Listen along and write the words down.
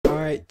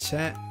Alright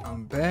chat,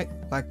 I'm back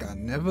like I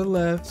never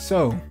left.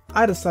 So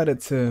I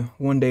decided to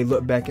one day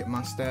look back at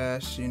my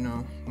stash, you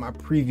know, my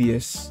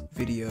previous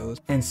videos,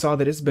 and saw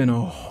that it's been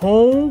a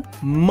whole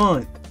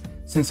month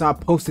since I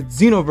posted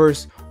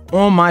Xenoverse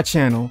on my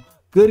channel.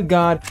 Good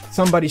God,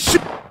 somebody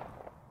shoot.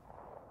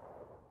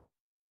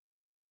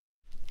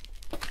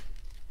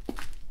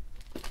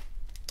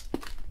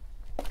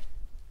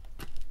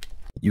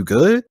 You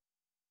good?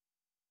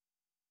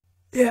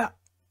 Yeah,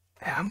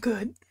 I'm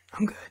good.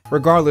 I'm good.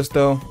 Regardless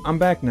though, I'm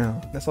back now.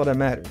 That's all that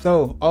matters.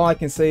 So all I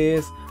can say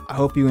is, I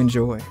hope you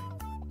enjoy.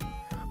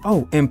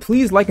 Oh, and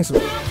please like and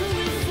subscribe.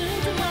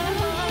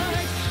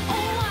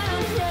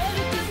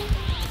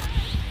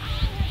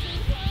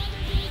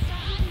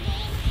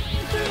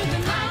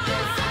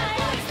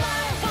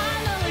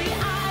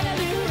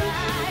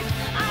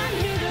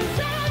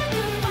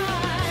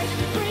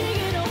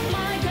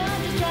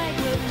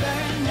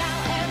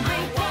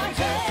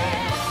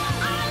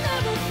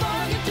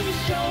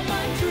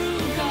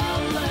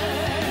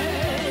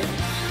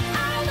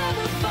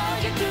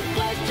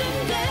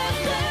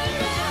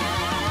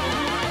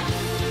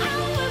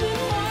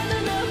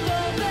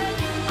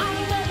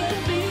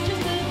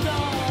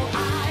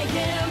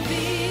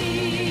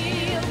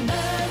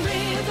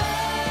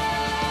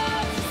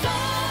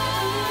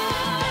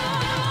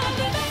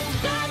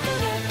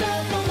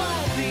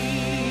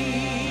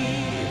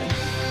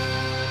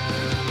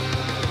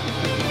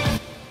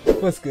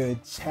 What's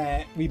good,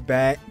 chat? We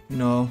back, you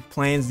know,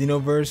 playing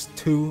Xenoverse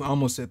 2. I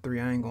almost said 3,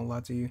 I ain't gonna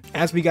lie to you.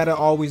 As we gotta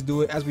always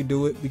do it, as we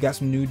do it, we got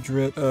some new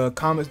drip.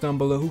 Comments down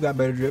below, who got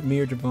better drip, me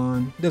or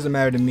Javon? It doesn't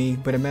matter to me,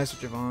 but it matters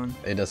to Javon.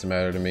 It doesn't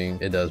matter to me.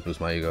 It does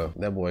boost my ego.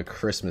 That boy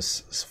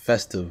Christmas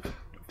festive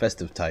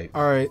type.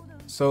 Alright,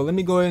 so let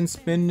me go ahead and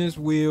spin this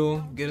wheel,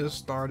 get us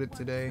started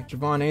today.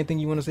 Javon, anything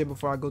you wanna say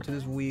before I go to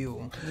this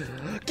wheel?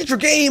 Get your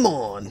game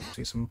on!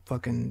 Say some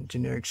fucking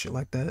generic shit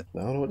like that. I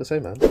don't know what to say,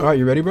 man. Alright,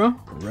 you ready, bro?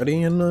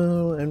 Ready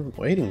and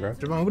waiting, bro.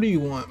 Javon, what do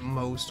you want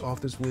most off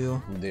this wheel?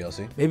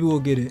 DLC. Maybe we'll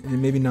get it,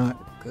 and maybe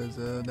not, because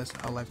that's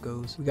how life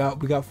goes. We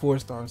got 4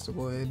 stars, so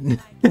go ahead.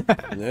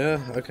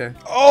 Yeah, okay.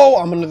 Oh,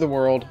 I'm under the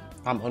world.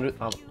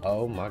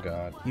 Oh my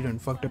god. You done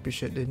fucked up your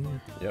shit, didn't you?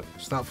 Yep.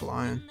 Stop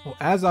flying. Well,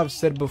 as I've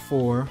said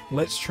before,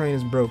 Let's Train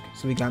is broken.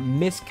 So we got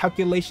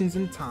miscalculations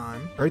in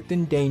time, Earth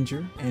in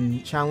Danger,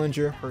 and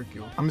Challenger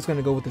Hercule. I'm just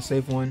gonna go with the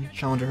safe one,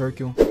 Challenger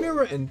Hercule.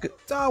 Mirror and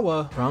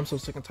Gatawa. Bro, I'm so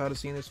sick and tired of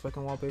seeing this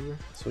fucking wallpaper.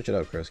 Switch it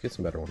up, Chris. Get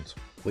some better ones,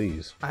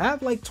 please. I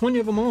have like 20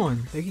 of them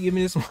on. They can give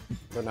me this one.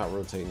 They're not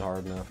rotating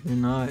hard enough. You're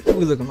not. What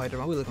we looking like,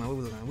 Javon? We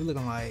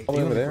looking like. Oh,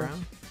 over there?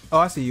 Oh,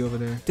 I see you over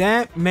there.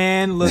 That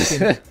man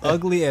looking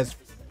ugly as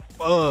fuck.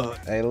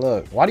 Hey,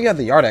 look. Why do you have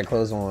the Yardak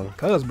clothes on?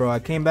 Cause, bro, I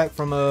came back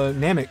from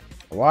Namek.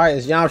 Why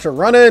is Yamcha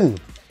running?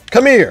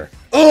 Come here.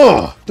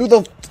 Through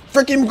the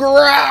freaking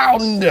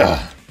ground.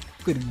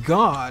 Good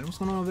God, what's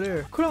going on over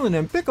there? Krillin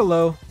and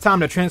Piccolo,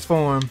 time to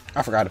transform.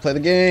 I forgot to play the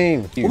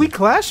game. Are we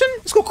clashing?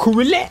 Let's go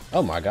Krillin.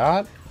 Oh my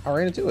god, I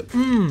ran into it.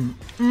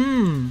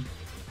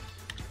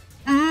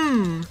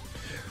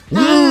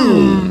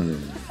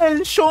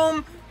 And show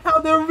them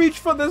how they reach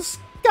for the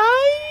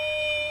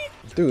sky.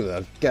 Through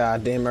the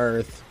goddamn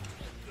earth.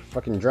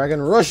 Fucking dragon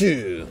rush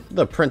you.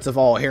 The prince of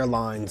all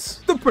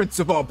hairlines. The prince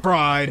of all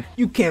pride.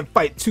 You can't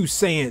fight 2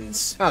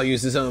 Saiyans. I'll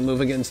use his own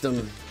move against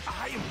him.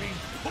 I am being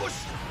pushed.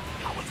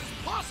 How is this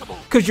possible?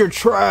 Cause you're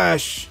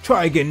trash.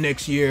 Try again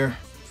next year.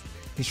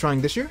 He's trying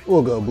this year?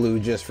 We'll go blue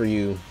just for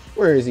you.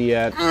 Where is he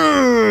at?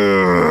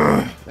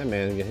 That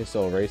man get his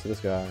soul raised to the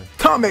sky.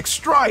 Comic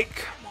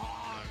strike.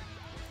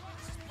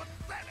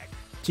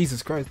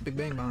 Jesus Christ, Big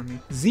Bang behind me.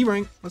 Z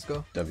rank, let's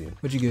go. W.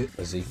 What'd you get?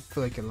 A Z. I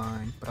feel like you're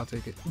lying, but I'll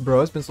take it. Bro,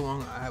 it's been so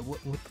long.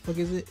 What the fuck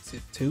is it? Is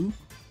it 2?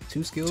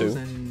 2 skills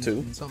and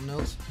something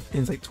else?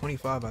 And it's like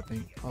 25, I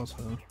think.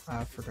 Also,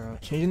 I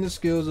forgot. Changing the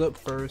skills up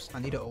first.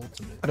 I need an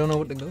ultimate. I don't know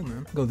what to go,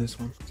 man. Go this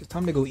one. Is it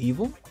time to go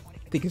evil?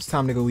 I think it's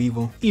time to go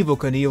evil. Evil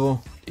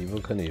Knievel.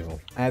 Evil Knievel.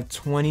 I have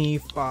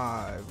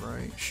 25,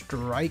 right?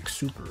 Strike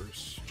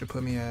supers should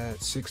put me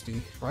at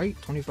 60, right?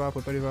 25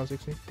 or 35,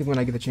 60. I think when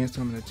I get the chance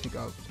to, I'm gonna take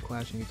out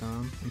Clash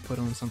anytime and put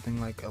on something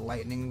like a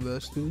lightning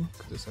burst too,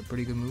 because it's a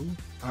pretty good move.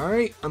 All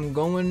right, I'm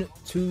going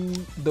to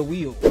the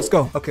wheel. Let's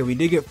go. Okay, we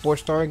did get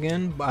 4-star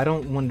again, but I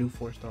don't want to do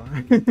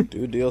 4-star.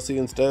 Do DLC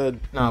instead.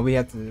 Nah, we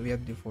have to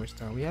do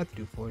 4-star. We have to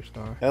do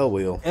 4-star. L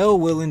will. L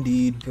will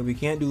indeed, because we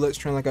can't do Let's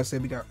Train. Like I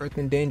said, we got Earth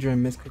in Danger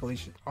and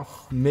miscalculations.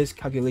 Oh,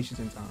 miscalculations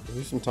in time. Give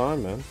me some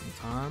time, man.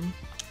 Time.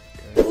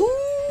 Okay.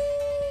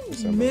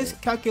 Ooh,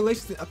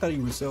 miscalculations. I thought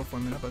you were self for a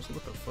minute. I was like,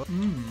 what the fuck?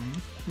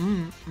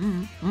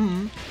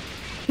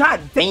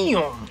 God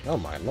damn! Oh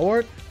my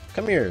lord.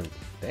 Come here.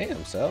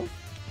 Damn, Cell.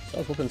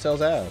 Cell's whooping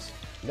Cell's ass.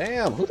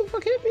 Damn, who the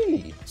fuck hit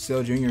me?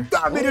 Cell Jr.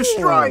 God made a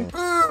strike!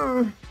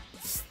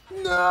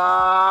 No!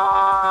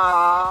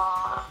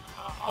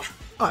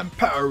 I'm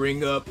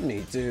powering up.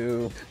 Me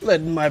too.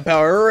 Letting my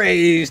power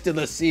raise to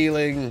the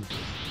ceiling.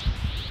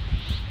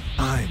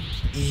 I'm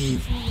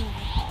evil.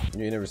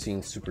 You ain't never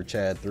seen Super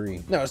Chad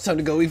 3. Now it's time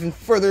to go even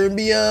further and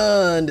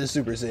beyond the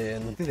Super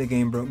Saiyan. I think the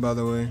game broke, by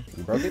the way.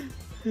 You broke it?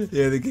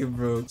 Yeah, the game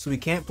broke. So we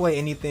can't play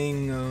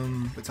anything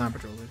with time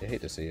patroller. I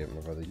hate to see it,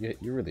 my brother. You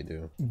really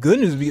do. Good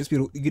news, we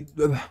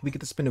get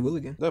to spin the wheel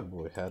again. That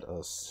boy had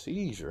a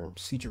seizure.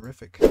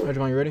 Seizure-rific. Alright,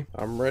 Javon, you ready?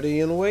 I'm ready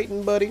and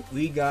waiting, buddy.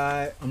 We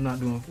got. I'm not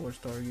doing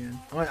 4-star again.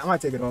 I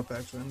might take it off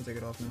actually. I'm gonna take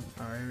it off now.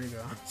 All right, here we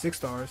go. 6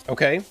 stars.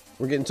 Okay,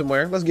 we're getting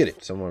somewhere. Let's get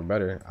it. Somewhere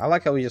better. I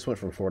like how we just went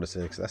from 4 to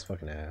 6. That's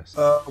fucking ass.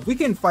 We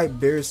can fight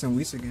Beerus and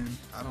Whis again.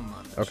 I don't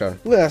mind. That Okay.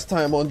 Last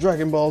time on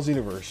Dragon Ball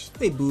Xenoverse. shit.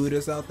 They booed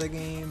us out the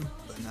game,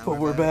 but now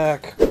We're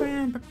back.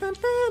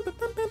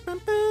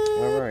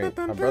 Alright,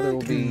 my brother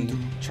will be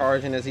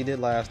charging as he did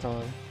last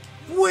time.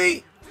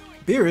 Wait,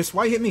 Beerus,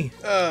 why you hit me?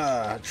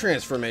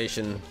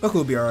 Transformation. Goku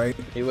will be alright.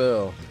 He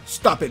will.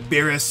 Stop it,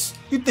 Beerus.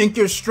 You think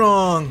you're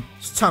strong?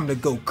 It's time to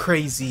go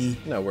crazy.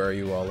 Now where are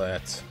you all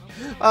at?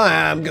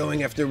 I'm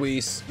going after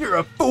Whis. You're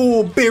a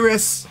fool,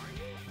 Beerus.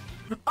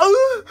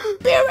 Oh,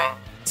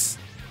 Beerus.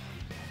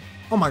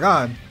 Oh my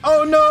God.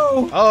 Oh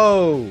no.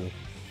 Oh!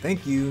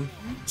 Thank you.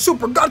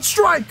 Super God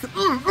Strike.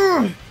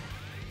 Oh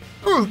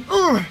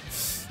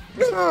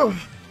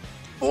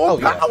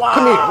yeah.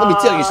 Come here, let me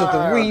tell you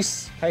something,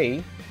 Whis.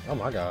 Hey. Oh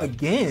my God.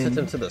 Again? Sent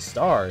him to the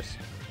stars.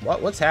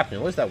 What's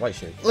happening? What's that white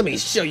shit? Let me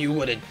show you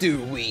what it do,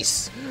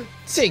 Whis.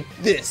 Take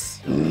this.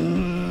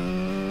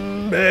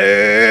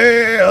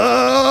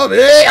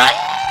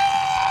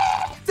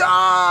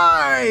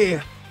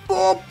 Die!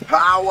 Full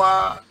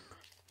power!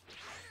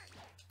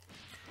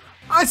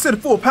 I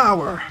said full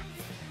power!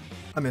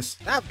 I missed.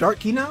 Dark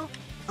key now?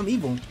 I'm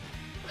evil.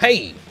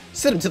 Hey,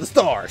 send him to the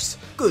stars.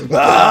 Good God.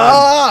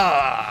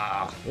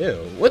 Ah! Ew,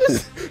 what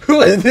is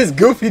who is this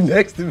goofy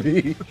next to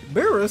me?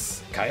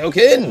 Beerus.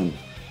 Kaioken!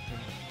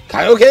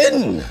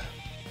 Kaioken!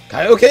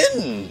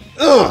 Kaioken!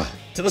 Ugh!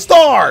 To the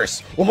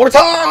stars! One more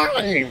time!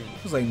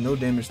 There's like no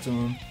damage to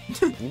him.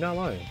 You're not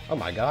lying. Oh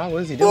my God,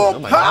 what is he doing? Full Oh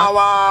my power!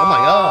 God! Oh my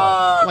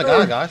God! Oh my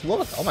God, guys,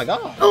 look! Oh my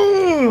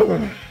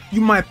God!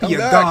 You might be Come a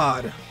back.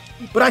 god,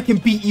 but I can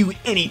beat you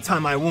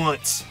anytime I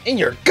want. In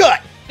your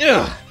gut!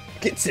 Ugh!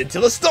 Get sent to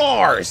the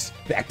stars!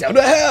 Back down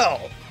to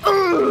hell!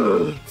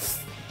 Ugh.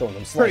 Throwing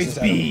them Praise slices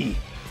at him. be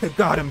to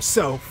God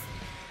himself.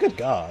 Good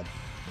God!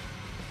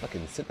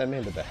 Fucking sent that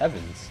man to the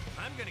heavens.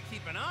 I'm gonna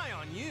keep an eye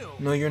on you.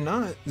 No, you're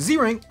not. Z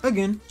rank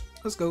again.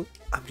 Let's go.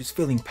 I'm just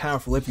feeling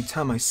powerful every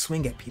time I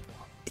swing at people.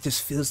 It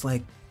just feels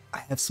like I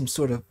have some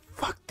sort of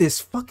fuck this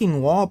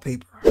fucking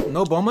wallpaper.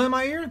 No Boma in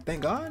my ear,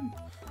 thank God.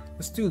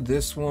 Let's do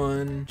this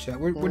one. Chat,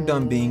 we're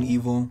done being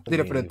evil. Did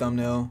it for the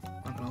thumbnail.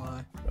 Not gonna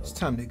lie. It's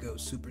time to go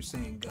Super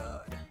Saiyan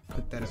God.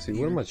 Put that up See,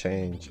 here. what am I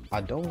change?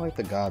 I don't like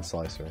the God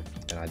Slicer,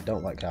 and I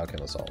don't like Kaioken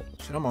Assault.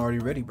 Shit, I'm already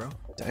ready, bro.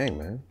 Dang,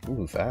 man. You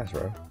move fast,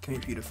 bro. Can't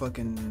wait for you to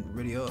fucking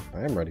ready up.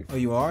 I am ready. Oh,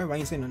 you are? Why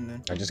you say nothing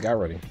then? I just got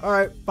ready. All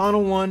right,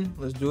 final one.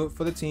 Let's do it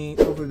for the team.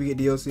 Hopefully we get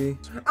DLC.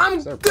 I'm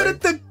Is that good right?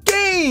 at the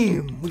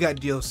game. We got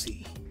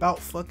DLC. About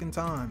fucking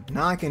time.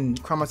 Now I can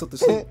cry myself to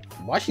sleep.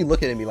 Why is she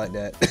looking at me like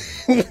that?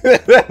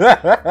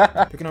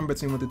 Pick a number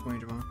between 1 through 20,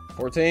 Javon.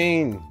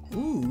 14.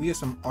 Ooh, we get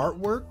some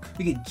artwork.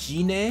 We get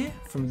Gine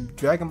from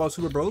Dragon Ball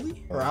Super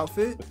Broly. Her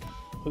outfit.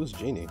 Who's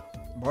Genie?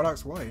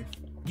 Bardock's wife.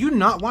 You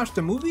not watch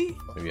the movie?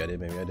 Maybe I did,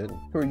 maybe I didn't.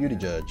 Who are you to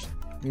judge?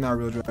 You're not a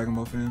real Dragon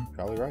Ball fan.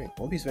 Probably right.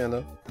 One Piece fan,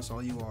 though. That's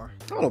all you are.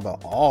 I don't know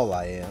about all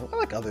I am. I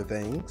like other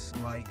things.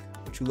 Like,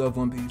 but you love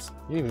One Piece.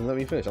 You didn't even let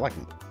me finish. I like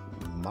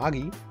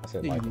Magi. I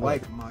said Yeah, you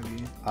like. like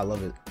Magi. I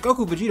love it.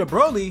 Goku, Vegeta,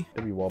 Broly.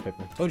 Every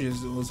wallpaper. Told you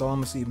this was all I'm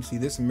gonna see. I'm gonna see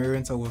this and Mirror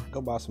and Toa.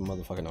 Go buy some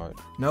motherfucking art.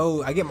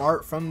 No, I get my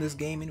art from this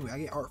game anyway. I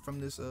get art from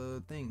this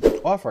thing.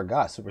 Oh, I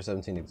forgot Super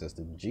 17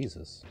 existed.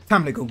 Jesus.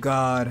 Time to go,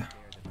 God.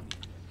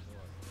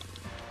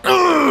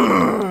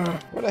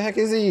 Where the heck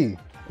is he?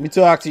 Let me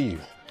talk to you.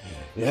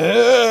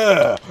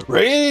 Yeah!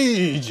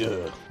 Rage!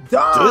 To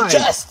Die! the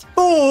chest!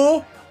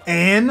 Full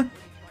and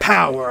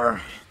power.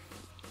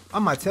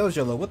 On my tails,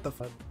 Yellow. What the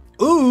fuck?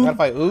 Ooh! Gotta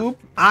fight Oob?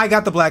 I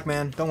got the black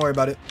man. Don't worry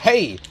about it.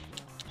 Hey!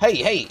 Hey,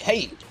 hey,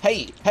 hey,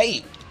 hey,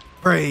 hey!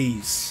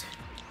 Praise.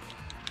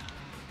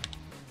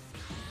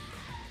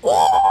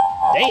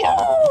 Damn!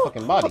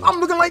 Fucking body. I'm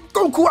looking like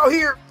Goku out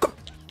here.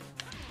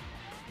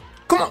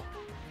 Come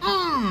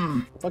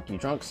on. Fuck you,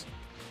 Trunks.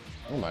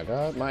 Oh my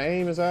god, my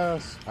aim is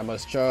ass. I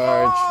must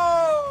charge.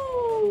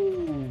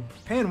 Oh!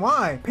 Pan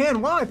Y.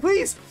 Pan Y,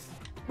 please.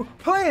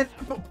 Plan?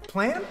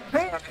 Pan?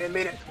 I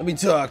made it. Let me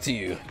talk to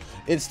you.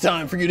 It's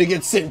time for you to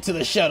get sent to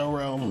the Shadow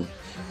Realm.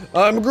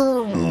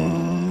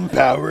 I'm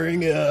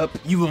powering up.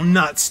 You will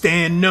not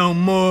stand no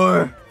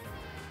more.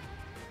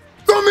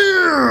 Come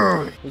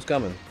here. Who's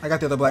coming? I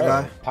got the other black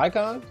guy.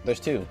 Pycon? There's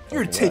two.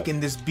 You're Fucking taking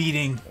this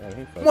beating. what? Man,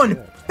 he fucked One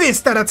up.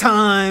 fist at a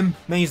time.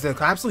 Man, he's the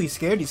capsule. He's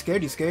scared. He's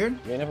scared. He's scared.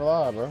 You ain't never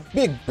lie, bro.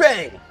 Big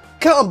Bang!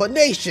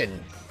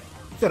 Combination!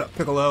 Shut up,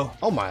 Piccolo.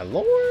 Oh my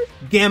lord!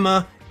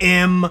 Gamma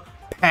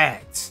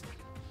Impact.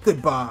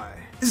 Goodbye.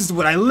 This is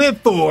what I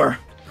live for.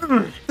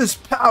 This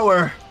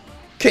power.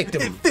 Kicked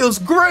It him! feels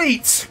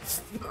great.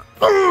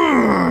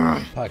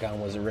 Pycon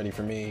wasn't ready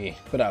for me,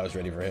 but I was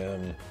ready for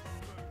him.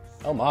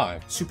 Oh my.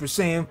 Super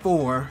Saiyan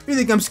 4. You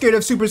think I'm scared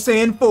of Super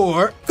Saiyan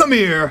 4? Come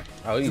here.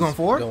 Oh, he's going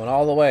 4? Going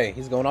all the way.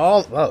 He's going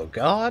all. Oh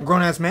god.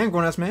 Grown ass man.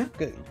 Grown ass man.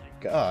 Good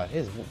god.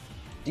 His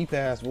deep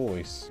ass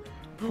voice.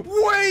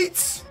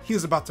 Wait! He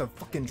was about to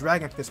fucking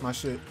dragon fist my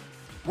shit.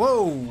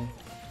 Whoa.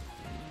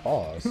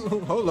 Pause.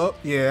 Hold up.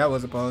 Yeah, that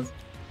was a pause.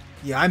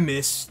 Yeah, I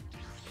missed.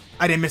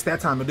 I didn't miss that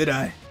time, did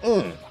I?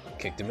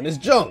 Kicked him in his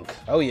junk.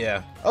 Oh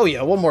yeah. Oh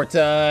yeah, one more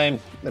time.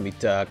 Let me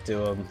talk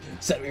to him.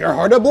 Set your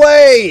heart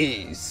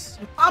ablaze!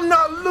 I'm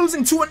not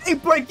losing to an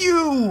ape like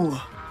you!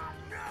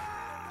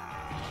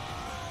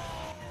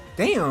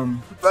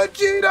 Damn.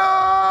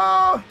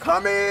 Vegeta!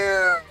 Come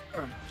here!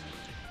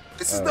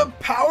 This is the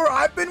power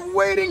I've been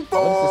waiting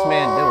for! What's this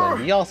man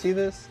doing? Do y'all see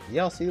this?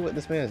 Y'all see what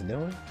this man is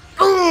doing?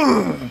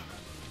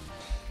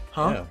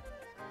 Huh? Yeah.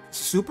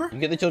 Super? You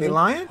get the They children?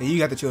 lying? Yeah, you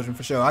got the children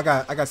for sure. I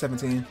got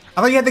 17.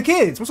 I thought you had the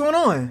kids. What's going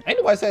on? Ain't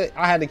nobody said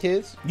I had the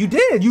kids. You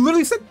did. You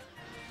literally said.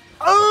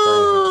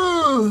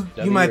 Oh! You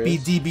W might be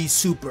is- DB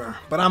Super,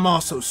 but I'm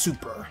also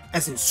Super,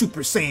 as in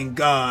Super Saiyan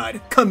God.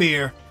 Come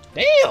here.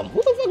 Damn,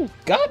 who the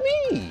fuck got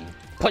me?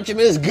 Punch him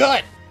in his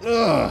gut.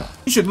 Ugh.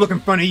 You should look in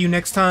front of you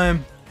next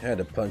time. I had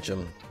to punch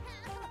him.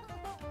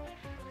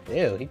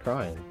 Ew, he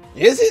crying.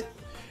 Is it?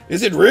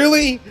 Is it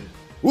really?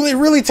 Will it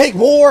really take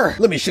more?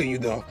 Let me show you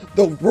the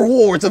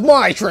rewards of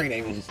my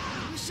training.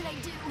 What should I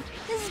do?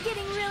 This is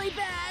getting really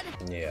bad.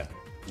 Yeah.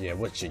 Yeah,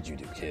 what should you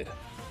do, kid?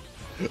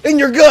 In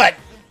your gut!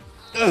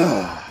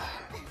 Ugh.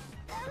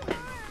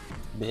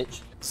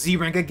 Bitch. Z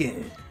rank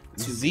again.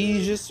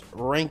 Zesius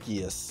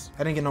Rankius.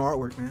 I didn't get no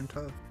artwork, man.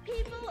 Tough.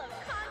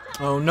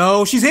 Oh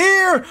no, she's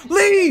here!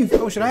 Leave!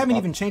 Oh shit, I haven't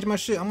even changed my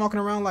shit. I'm walking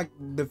around like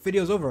the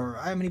video's over.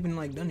 I haven't even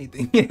like done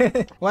anything.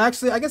 Well,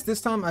 actually, I guess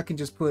this time I can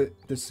just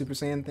put the Super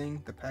Saiyan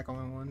thing, the pack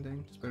on one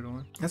thing. Just put it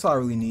on. That's all I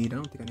really need. I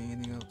don't think I need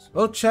anything else.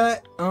 Well,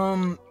 chat,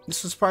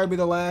 this was probably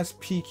the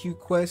last PQ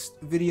Quest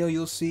video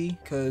you'll see,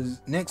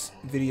 cause next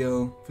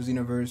video for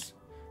Xenoverse,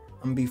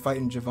 I'm gonna be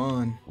fighting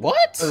Javon.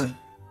 What?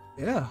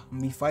 Yeah, I'm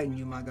gonna be fighting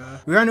you, my guy.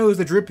 We already know who's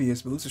the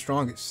drippiest, but who's the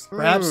strongest?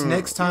 Perhaps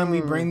next time we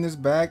bring this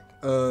back,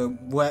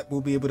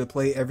 we'll be able to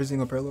play every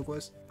single parallel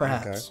quest.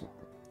 Perhaps. Okay.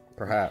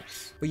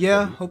 Perhaps. But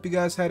yeah, hope you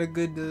guys had a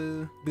good,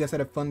 you guys had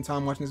a fun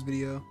time watching this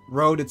video.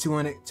 Road to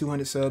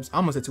 200 subs. I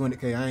almost at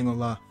 200K, I ain't gonna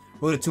lie.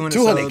 Road to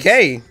 200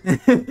 200K?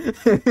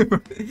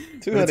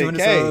 subs. 200K?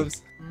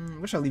 subs.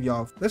 What should I leave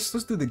y'all off? Let's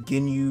do the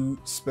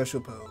Ginyu special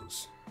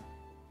pose.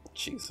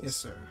 Jesus. Yes,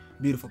 sir.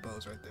 Beautiful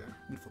pose right there.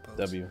 Beautiful pose.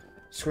 W.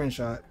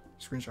 Screenshot.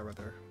 Screenshot right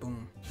there.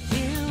 Boom.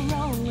 We're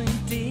rolling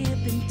deep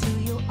into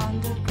your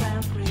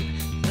underground grip.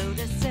 Though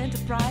the center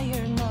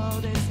prior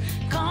notice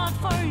caught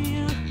for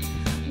you.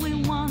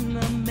 We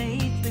wanna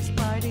make this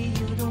party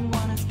you don't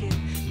wanna skip.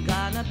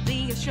 Gonna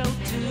be a show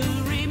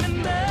to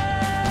remember.